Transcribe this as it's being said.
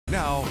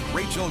Now,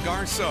 Rachel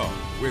Garceau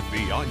with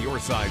the On Your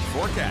Side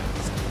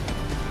forecast.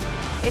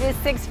 It is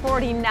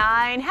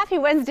 6:49. Happy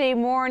Wednesday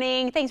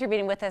morning. Thanks for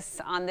being with us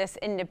on this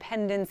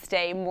Independence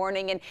Day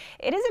morning. And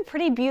it is a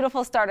pretty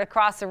beautiful start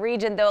across the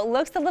region, though it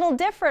looks a little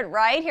different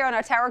right here on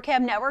our Tower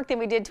Cam network than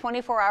we did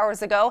 24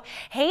 hours ago.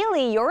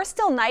 Haley, you're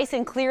still nice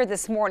and clear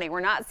this morning. We're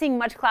not seeing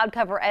much cloud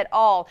cover at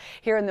all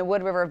here in the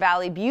Wood River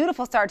Valley.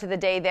 Beautiful start to the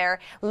day there.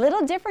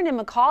 Little different in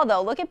McCall,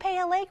 though. Look at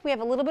Paya Lake. We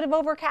have a little bit of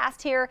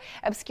overcast here,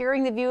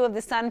 obscuring the view of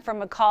the sun from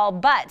McCall,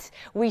 but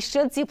we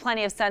should see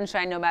plenty of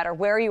sunshine no matter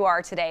where you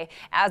are today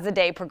as the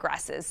day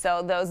progresses.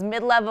 So those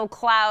mid-level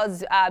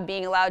clouds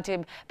being allowed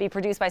to be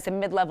produced by some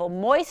mid-level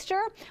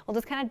moisture will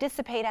just kind of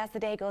dissipate as the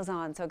day goes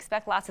on. So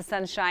expect lots of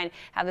sunshine,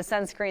 have the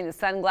sunscreen, the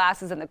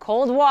sunglasses, and the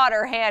cold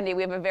water handy.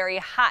 We have a very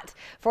hot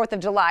 4th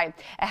of July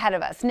ahead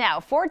of us. Now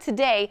for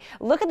today,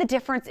 look at the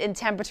difference in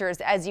temperatures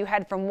as you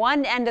head from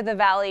one end of the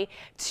valley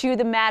to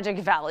the Magic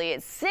Valley.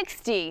 It's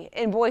 60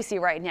 in Boise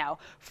right now.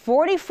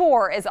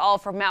 44 is all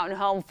from Mountain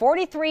Home,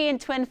 43 in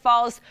Twin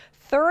Falls,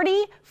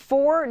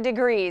 34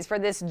 degrees for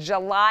this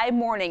July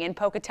morning in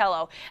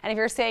Pocatello. And if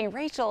you're saying,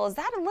 Rachel, is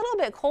that a little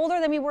bit colder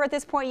than we were at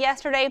this point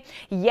yesterday?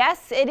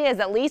 Yes, it is,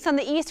 at least on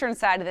the eastern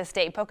side of the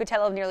state.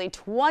 Pocatello nearly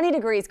 20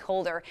 degrees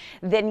colder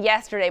than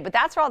yesterday, but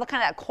that's where all the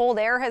kind of that cold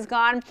air has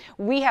gone.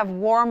 We have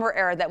warmer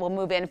air that will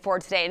move in for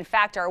today. In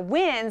fact, our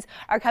winds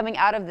are coming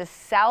out of the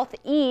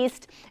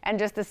southeast and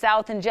just the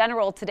south in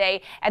general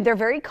today, and they're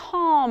very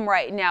calm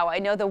right now. I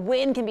know the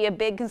wind can be a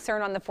big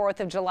concern on the 4th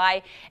of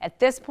July. At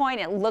this point,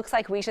 it looks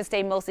like we should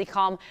stay mostly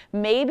calm,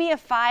 maybe a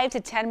 5 to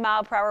 10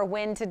 mile per hour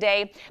wind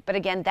today. But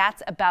again,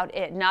 that's about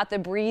it. Not the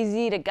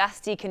breezy to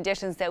gusty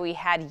conditions that we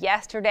had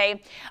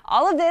yesterday.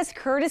 All of this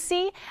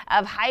courtesy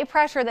of high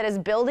pressure that is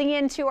building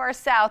into our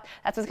south.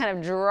 That's what's kind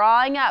of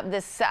drawing up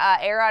this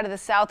air out of the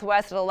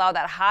southwest. It'll allow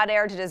that hot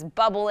air to just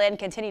bubble in,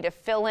 continue to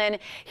fill in.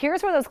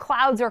 Here's where those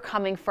clouds are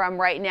coming from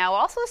right now.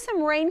 Also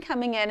some rain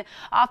coming in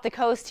off the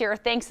coast here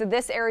thanks to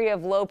this area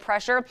of low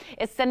pressure.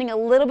 It's sending a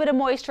little bit of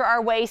moisture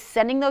our way,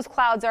 sending those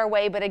clouds our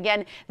way. But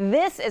again,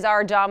 this is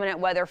our dominant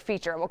weather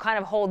feature. We'll kind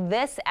of hold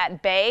this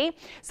at bay,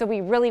 so we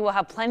really will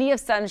have plenty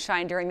of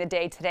sunshine during the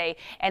day today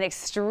and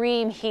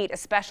extreme heat,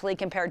 especially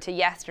compared to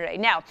yesterday.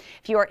 Now,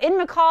 if you are in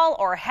McCall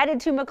or headed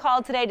to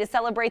McCall today to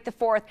celebrate the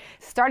 4th,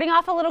 starting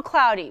off a little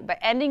cloudy, but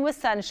ending with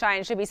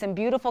sunshine, should be some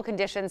beautiful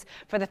conditions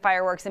for the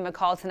fireworks in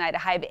McCall tonight. A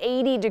high of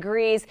 80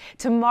 degrees.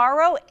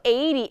 Tomorrow,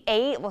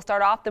 88. We'll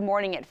start off the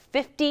morning at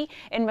 50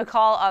 in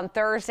McCall on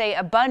Thursday.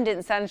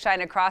 Abundant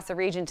sunshine across the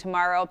region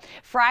tomorrow.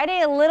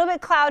 Friday, a little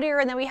bit cloudier,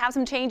 and then we have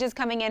some changes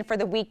coming in for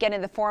the weekend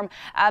in the form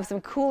of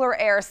some cooler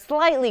air,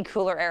 slightly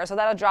cooler air. So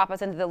that'll drop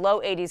us into the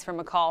low 80s for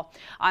McCall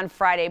on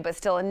Friday, but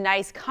still a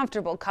nice,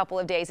 comfortable couple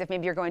of days if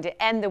maybe you're going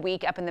to end the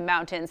week up in the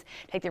mountains,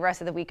 take the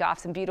rest of the week off,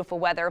 some beautiful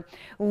weather.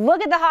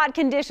 Look at the hot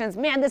conditions.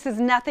 Man, this is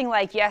nothing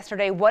like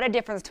yesterday. What a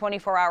difference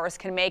 24 hours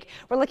can make.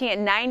 We're looking at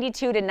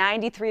 92 to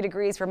 93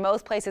 degrees for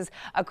most places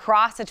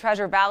across the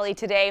Treasure Valley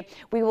today.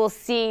 We will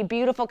see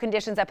beautiful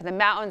conditions up in the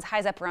mountains,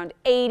 highs up around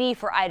 80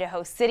 for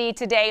Idaho City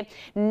today,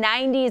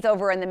 90s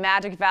over in the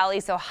Magic Valley,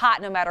 so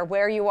hot no matter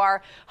where you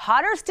are.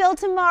 Hotter still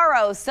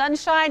tomorrow,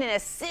 sunshine and a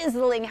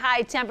sizzling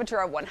high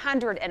temperature of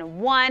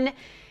 101.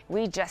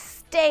 We just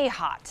stay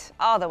hot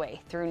all the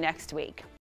way through next week.